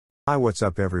Hi, what's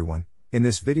up everyone? In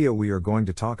this video we are going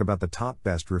to talk about the top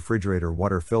best refrigerator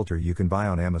water filter you can buy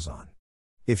on Amazon.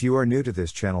 If you are new to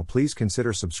this channel, please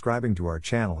consider subscribing to our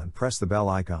channel and press the bell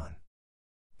icon.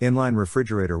 Inline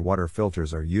refrigerator water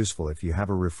filters are useful if you have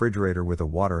a refrigerator with a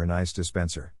water and ice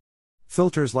dispenser.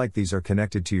 Filters like these are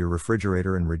connected to your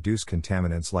refrigerator and reduce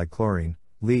contaminants like chlorine,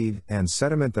 lead, and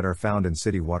sediment that are found in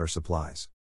city water supplies.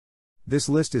 This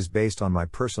list is based on my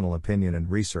personal opinion and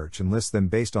research and lists them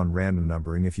based on random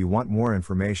numbering. If you want more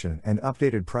information and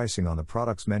updated pricing on the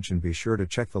products mentioned, be sure to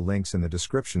check the links in the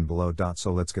description below.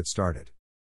 So let's get started.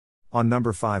 On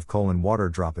number 5, Water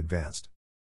Drop Advanced.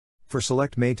 For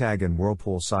select Maytag and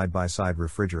Whirlpool side-by-side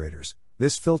refrigerators,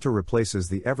 this filter replaces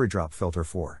the EveryDrop filter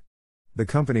for. The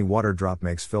company Water Drop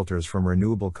makes filters from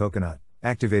renewable coconut,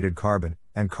 activated carbon,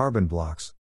 and carbon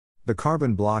blocks. The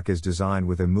carbon block is designed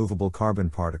with immovable carbon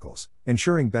particles,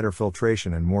 ensuring better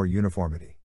filtration and more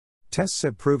uniformity. Tests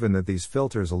have proven that these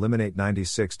filters eliminate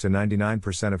 96 to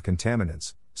 99% of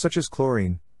contaminants, such as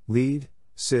chlorine, lead,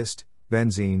 cyst,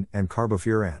 benzene, and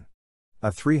carbofuran.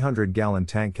 A 300-gallon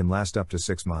tank can last up to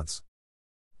 6 months.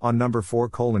 On number 4,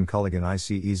 Culligan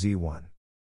ICEZ1.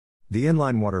 The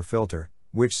inline water filter,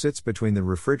 which sits between the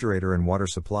refrigerator and water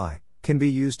supply, can be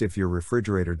used if your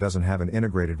refrigerator doesn't have an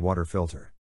integrated water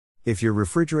filter. If your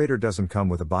refrigerator doesn't come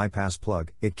with a bypass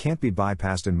plug, it can't be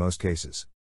bypassed in most cases.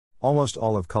 Almost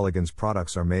all of Culligan's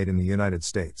products are made in the United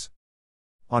States.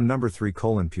 On number 3,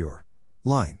 Pure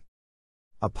Line.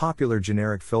 A popular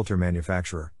generic filter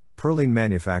manufacturer, Inline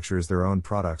manufactures their own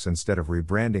products instead of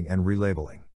rebranding and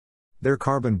relabeling. Their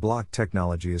carbon block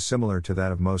technology is similar to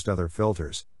that of most other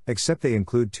filters, except they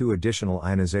include 2 additional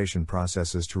ionization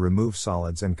processes to remove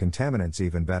solids and contaminants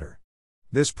even better.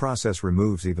 This process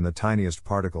removes even the tiniest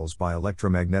particles by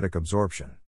electromagnetic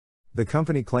absorption. The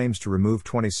company claims to remove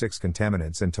 26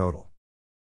 contaminants in total.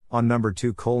 On number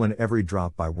 2,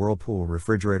 EveryDrop by Whirlpool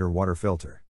Refrigerator Water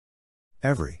Filter.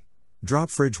 EveryDrop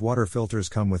fridge water filters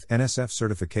come with NSF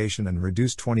certification and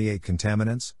reduce 28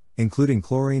 contaminants, including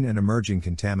chlorine and emerging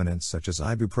contaminants such as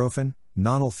ibuprofen,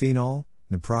 nonylphenol,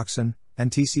 naproxen,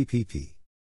 and TCPP.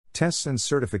 Tests and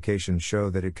certifications show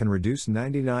that it can reduce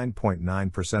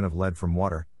 99.9% of lead from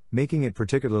water, making it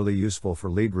particularly useful for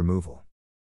lead removal.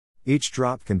 Each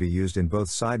drop can be used in both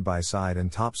side-by-side and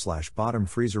top/bottom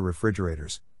freezer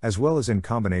refrigerators, as well as in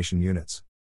combination units.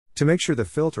 To make sure the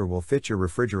filter will fit your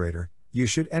refrigerator, you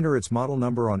should enter its model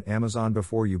number on Amazon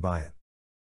before you buy it.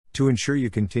 To ensure you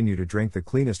continue to drink the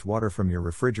cleanest water from your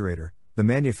refrigerator, the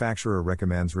manufacturer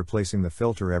recommends replacing the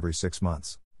filter every 6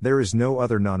 months. There is no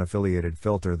other non-affiliated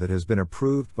filter that has been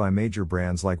approved by major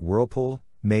brands like Whirlpool,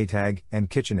 Maytag, and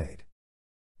KitchenAid.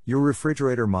 Your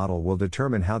refrigerator model will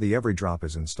determine how the EveryDrop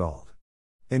is installed.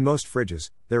 In most fridges,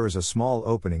 there is a small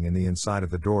opening in the inside of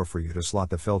the door for you to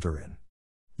slot the filter in.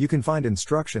 You can find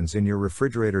instructions in your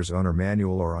refrigerator's owner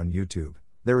manual or on YouTube.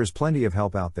 There is plenty of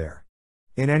help out there.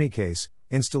 In any case,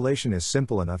 installation is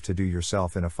simple enough to do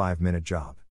yourself in a 5-minute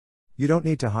job. You don't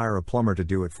need to hire a plumber to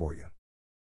do it for you.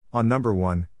 On number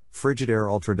 1, Frigidaire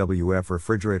Ultra WF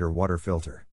Refrigerator Water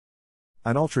Filter.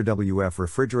 An Ultra WF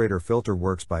refrigerator filter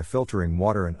works by filtering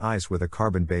water and ice with a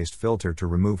carbon-based filter to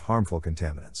remove harmful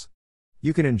contaminants.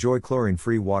 You can enjoy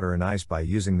chlorine-free water and ice by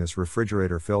using this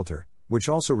refrigerator filter, which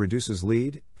also reduces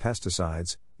lead,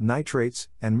 pesticides, nitrates,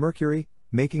 and mercury,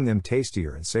 making them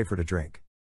tastier and safer to drink.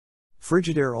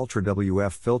 Frigidaire Ultra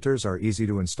WF filters are easy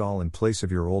to install in place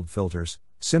of your old filters.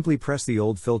 Simply press the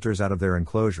old filters out of their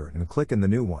enclosure and click in the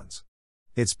new ones.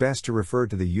 It's best to refer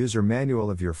to the user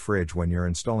manual of your fridge when you're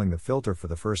installing the filter for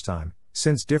the first time,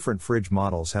 since different fridge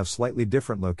models have slightly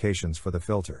different locations for the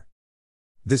filter.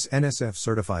 This NSF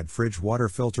certified fridge water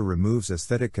filter removes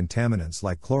aesthetic contaminants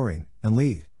like chlorine and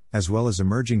lead, as well as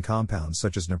emerging compounds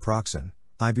such as naproxen,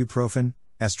 ibuprofen,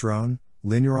 estrone,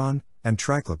 linuron, and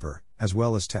triclopyr, as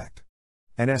well as TECT.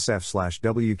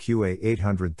 NSF/WQA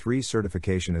 803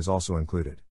 certification is also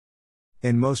included.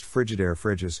 In most Frigidaire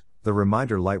fridges, the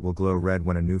reminder light will glow red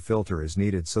when a new filter is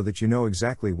needed so that you know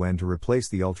exactly when to replace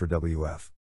the Ultra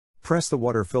WF. Press the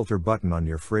water filter button on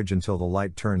your fridge until the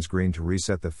light turns green to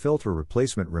reset the filter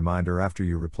replacement reminder after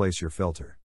you replace your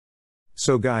filter.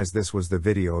 So guys, this was the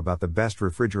video about the best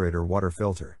refrigerator water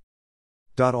filter.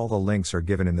 All the links are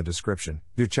given in the description,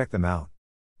 do check them out.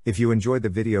 If you enjoyed the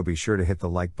video, be sure to hit the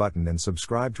like button and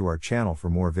subscribe to our channel for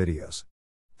more videos.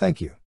 Thank you.